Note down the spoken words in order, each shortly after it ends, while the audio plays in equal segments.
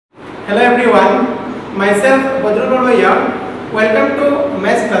Hello everyone, myself Bodrul here. Welcome to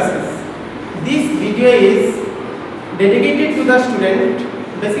math classes. This video is dedicated to the student,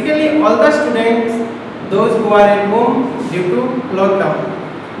 basically all the students, those who are at home due to lockdown.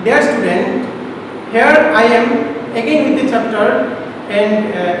 Dear student, here I am again with a chapter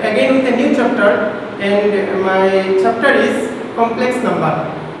and again with a new chapter, and my chapter is complex number.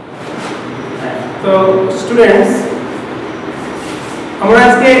 So students, আমরা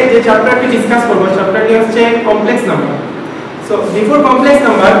আজকে যে চ্যাপ্টারটি discuss করব চ্যাপ্টারটি হচ্ছে complex number. So before complex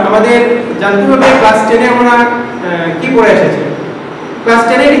number আমাদের জানতে হবে class 10 এ আমরা কি পড়ে এসেছি। ক্লাস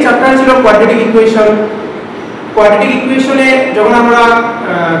 10 এর এই চ্যাপ্টার ছিল কোয়াড্রেটিক ইকুয়েশন। কোয়াড্রেটিক ইকুয়েশনে যখন আমরা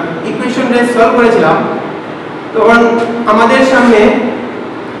ইকুয়েশনটা সলভ করেছিলাম তখন আমাদের সামনে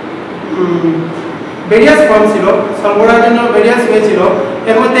ভেরিয়াস ফর্ম ছিল, সলভ করার জন্য ভেরিয়াস হয়েছিল।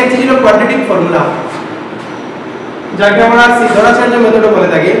 এর মধ্যে একটি ছিল কোয়াড্রেটিক ফর্মুলা, যাকে আমরা সিদ্ধারাচার্য মেথড বলে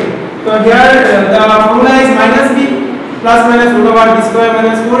থাকি। তো here the formula is minus b plus minus root over b square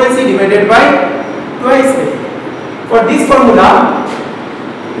minus 4ac divided by twice a. For this formula,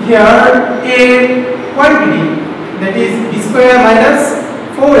 here a quantity, that is b square minus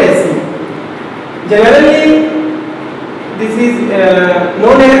 4ac. Generally, this is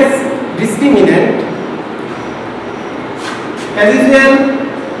known as discriminant. As usual,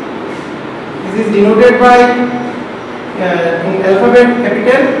 this is denoted by in alphabet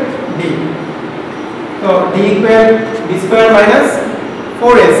capital D. So D equal b square minus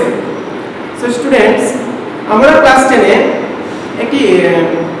 4ac. So students, আমরা class 10 এ একটি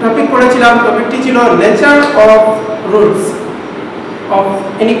topic পড়েছিলাম। টপিকটি ছিল nature of roots of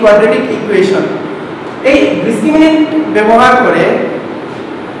any quadratic equation. এই discriminant ব্যবহার করে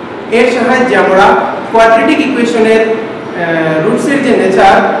এর সাহায্যে আমরা কোয়াড্রেটিক ইকুয়েশনের রুটসের যে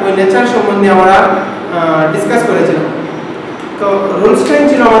নেচার, ওই নেচার সম্বন্ধে আমরা ডিসকাস করেছিলাম। তো রুলসটা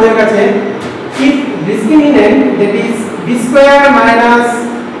ছিল আমাদের কাছে if discriminant, that is b square minus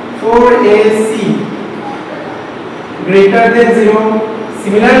 4ac greater than 0.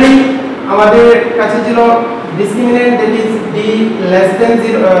 Similarly আমাদের কাছে ছিল discriminant, that is d less than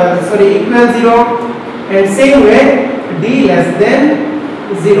 0 equal 0, and same way d less than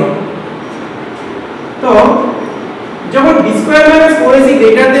 0. তো যখন b square minus 4ac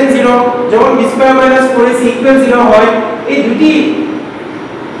greater than 0, যখন b square minus 4ac equal 0 হয়, এই দুটি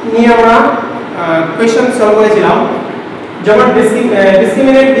নিয়ে আমরা কোশ্চেন সলভ করেছিলাম। যখন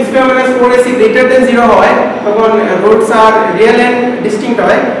discriminant b square minus 4ac greater than 0 হয় তখন roots R real and distinct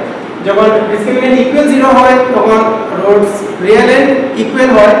হয়। যখন ডিসক্রিমিনেন্ট ইকুয়াল 0 হয় তখন রুটস রিয়েল এন্ড ইকুয়াল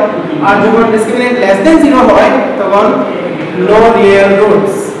হয়, আর যখন ডিসক্রিমিনেন্ট লেস দেন 0 হয় তখন no real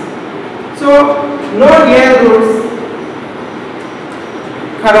roots. So no real roots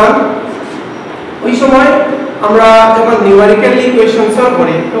কারণ ওই সময় আমরা যখন নিউমেরিক্যালি ইকুয়েশন সলভ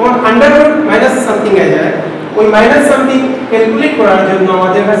করি তখন আন্ডার রুট মাইনাস সামথিং এ যায়। ওই মাইনাস সামথিং ক্যালকুলেট করার জন্য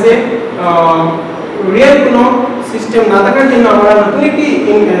আমাদের কাছে রিয়েল কোনো সিস্টেম না থাকার জন্য আমরা নতুন একটি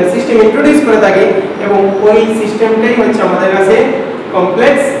সিস্টেম ইন্ট্রোডিউস করে থাকি, এবং ওই সিস্টেমটাই হচ্ছে আমাদের কাছে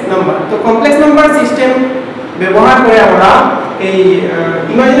কমপ্লেক্স নাম্বার। তো কমপ্লেক্স নাম্বার সিস্টেম ব্যবহার করে আমরা এই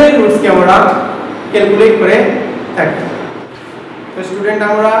ইমাজিনারি রুটসকে আমরা ক্যালকুলেট করে থাকি। তো স্টুডেন্ট,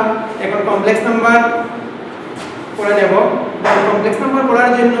 আমরা এখন কমপ্লেক্স নাম্বার পড়ে নেব। কমপ্লেক্স নাম্বার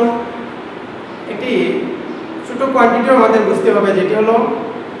পড়ার জন্য একটি ছোট কোয়ান্টিটি আমাদের বুঝতে হবে, যেটি হলো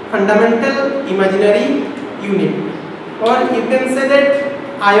fundamental imaginary unit, or you can say that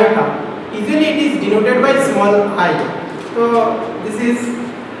iota. Usually it is denoted by small I. So this is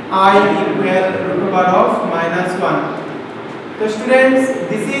I equal root over of minus 1. So students,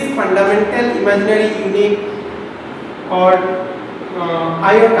 this is fundamental imaginary unit, or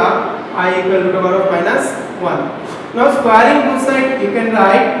iota, I equal root over of minus 1. Now squaring both sides, you can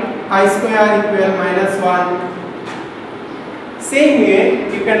write I square equal minus 1. Same way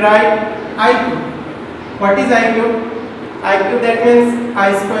you can write I cube. What is I cube? I cube, that means I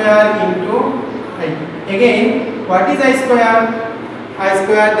square into I. Again, what is I square? I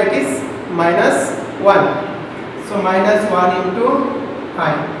square, that is minus 1. So minus 1 into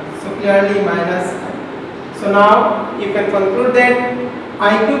I. So clearly minus I. So now you can conclude that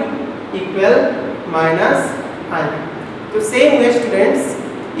I cube equal minus I. So same way students,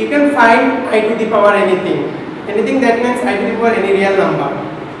 you can find I to the power anything. Anything, that means I to the power any real number.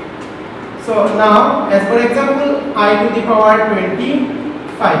 So now, as for example, I to the power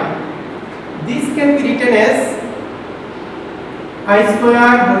 25. This can be written as I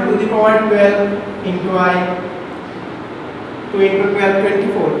square whole to the power 12 into I. 2 into 12,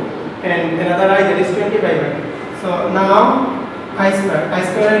 24, and another I, that is 25. So now I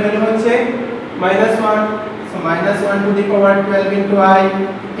square value হচ্ছে minus 1. So minus 1 to the power 12 into I,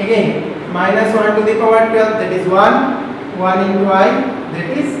 again minus 1 to the power 12, that is 1 into I, that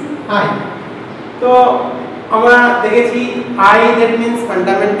is I. So আমরা দেখেছি I, that means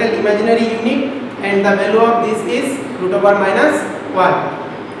fundamental imaginary unit, and the value of this is root over minus 1.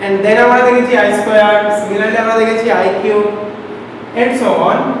 And then আমরা দেখেছি I square, similarly আমরা দেখেছি I cube, and so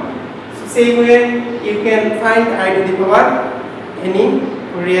on. So same way you can find I to the power any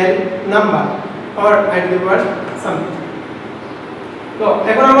real number or I to the power something. তো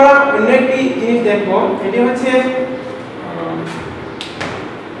এখন আমরা অন্য একটি জিনিস দেখব, এটি হচ্ছে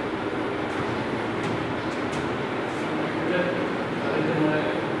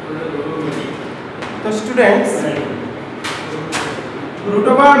তো students root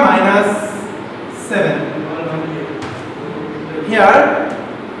over minus 7. Here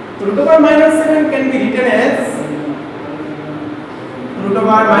root over minus 7 can be written as root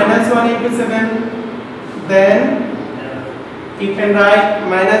over minus 1 into 7. Then you can write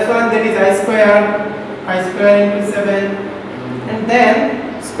minus 1, that is I square into 7, and then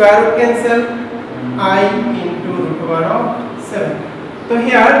square root cancel, I into root over of 7. So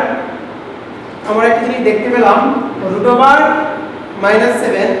here আমরা একটা জিনিস দেখতে পেলাম, root over minus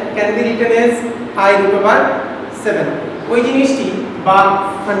 7 can be written as I root over 7. ওই জিনিসটি বা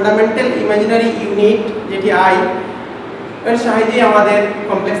fundamental imaginary unit যেটি I এর সাহায্যে আমাদের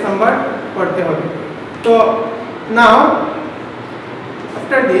কমপ্লেক্স নাম্বার করতে হবে। তো নাও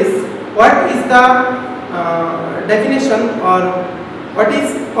after this, what is the definition or what is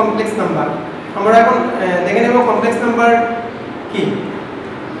complex number? আমরা এখন দেখে নেব কমপ্লেক্স নাম্বার কি।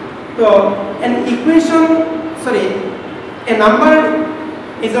 তো an equation, sorry, a number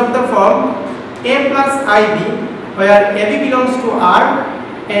is of the form a plus ib, where ab belongs to R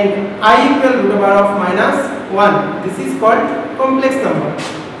and I equal root over of minus 1. This is called complex number.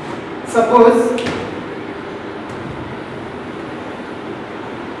 Suppose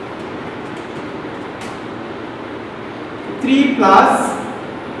three plus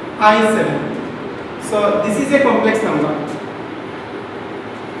I7. So this is a complex number.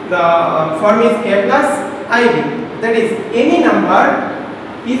 The form is a plus ib. That is, any number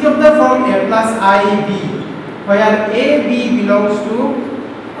is of the form a plus ib, where ab belongs to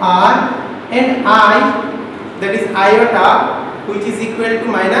R and I, that is iota, which is equal to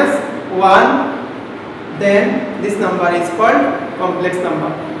minus 1, then this number is called complex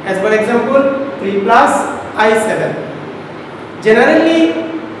number. As for example, 3 plus I7. Generally,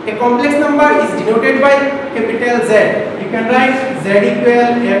 a complex number is denoted by capital Z. You can write Z equal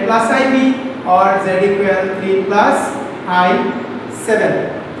a plus ib or Z equal 3 plus I7.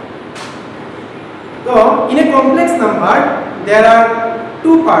 So in a complex number there are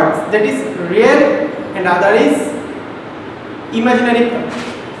two parts, that is real and other is imaginary part.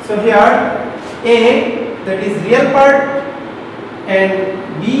 So here A, that is real part, and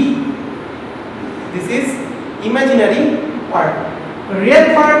B, this is imaginary part. Real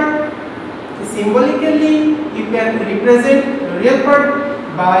part, symbolically you can represent real part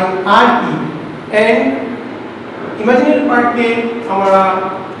by RE, and imaginary part के हमारा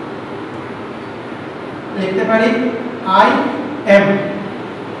लिखते पारी IM.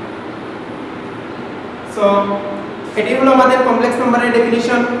 So এটি হলো আমাদের complex নাম্বারের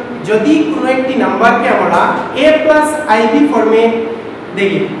definition. যদি কোনো একটি নাম্বারকে আমরা a plus ib ফর্মে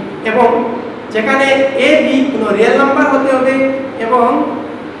দেখি এবং যেখানে a b কোনো রিয়েল নাম্বার হতে হবে এবং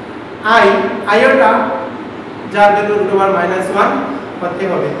আইওটা যার ভ্যালু রুট ওভার মাইনাস 1 হতে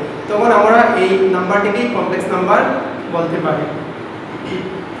হবে, তখন আমরা এই নাম্বারটিকে কমপ্লেক্স নাম্বার বলতে পারি।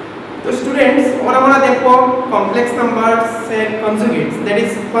 তো স্টুডেন্টস, এখন আমরা দেখব কমপ্লেক্স নাম্বারস এর কনজুগেটস, that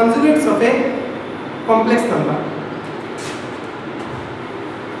is কনজুগেটস of A complex number.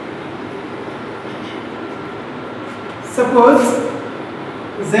 Suppose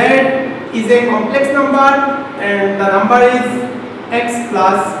Z is a complex number and the number is x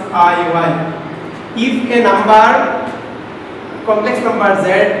plus iy. If a number, complex number Z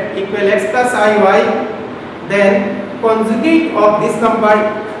equal x plus iy, then conjugate of this number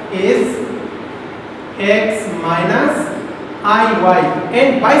is x minus iy, and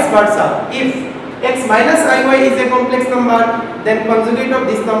vice versa. If x minus iy is a complex number, then conjugate of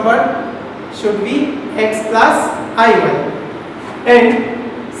this number should be x plus iy. And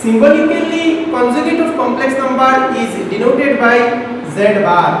symbolically, conjugate of complex number is denoted by z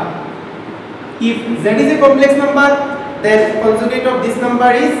bar. If z is a complex number, then conjugate of this number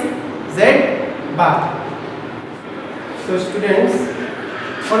is z bar. So students,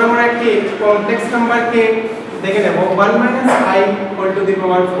 এখন আমরা একটি complex নাম্বারকে দেখে নেব 1 minus I whole to the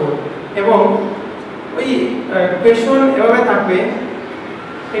power 4, এবং ওই question এভাবে থাকবে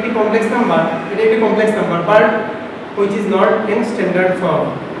এটি কমপ্লেক্স নাম্বার, এটা একটি complex number but which is not in standard form.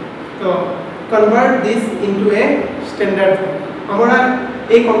 So convert this into a standard form. আমরা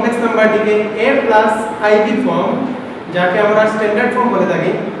এই complex নাম্বারটিকে a plus ib form, যাকে আমরা স্ট্যান্ডার্ড ফর্ম বলে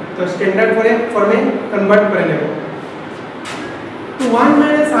থাকি, তো স্ট্যান্ডার্ড ফর্মে কনভার্ট করে নেব। তো 1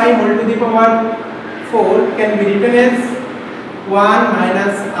 minus I whole to the power 4 can be written as 1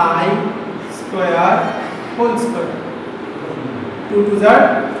 minus I square whole square. 2 to the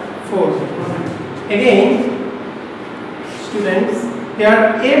 4. Again, students, here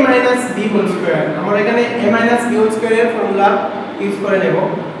a minus b whole square. আমরা এখানে a minus b whole square এর formula use করে নেব।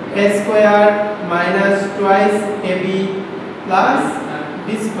 a square minus twice ab plus b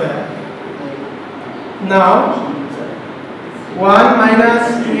square. Now 1 minus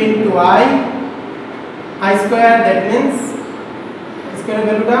 2 into I square, that means square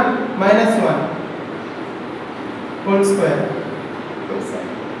value ta minus 1 whole square.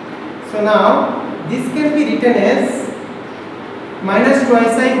 So now this can be written as minus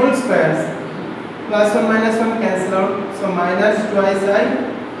twice I whole square, plus 1 minus 1 cancel out, so minus twice I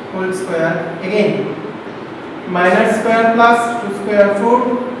whole square. Again minus square plus 2 square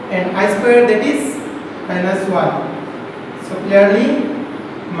 4 and I square, that is minus 1, so clearly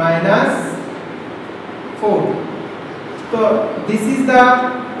minus 4. So this is the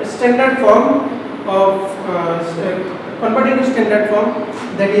standard form of converting to standard form,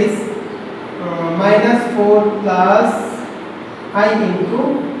 that is minus 4 plus I into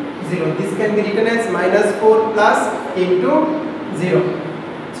 0. This can be written as minus 4 plus into 0.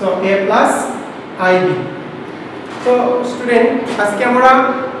 So a plus ib. So student, আজকে আমরা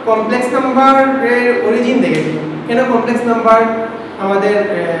complex নাম্বারের origin দেখেছি। কেন complex number আমাদের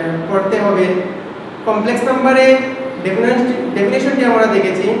পড়তে হবে, complex নাম্বারের ডেফিনেশনটি আমরা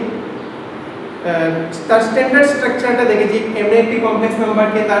দেখেছি, তার স্ট্যান্ডার্ড স্ট্রাকচারটা দেখেছি, কেমন একটি কমপ্লেক্স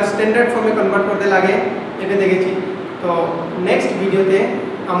নাম্বারকে তার স্ট্যান্ডার্ড ফর্মে কনভার্ট করতে লাগে এটা দেখেছি। তো নেক্সট ভিডিওতে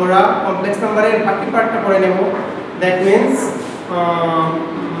আমরা কমপ্লেক্স নাম্বারের বাকি পার্টটা পড়ে নেব, that means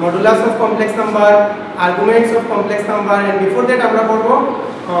modulus of complex number, arguments of complex number, and before that আমরা পড়ব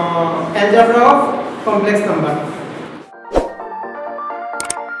অ্যালজেব্রা অফ কমপ্লেক্স নাম্বার।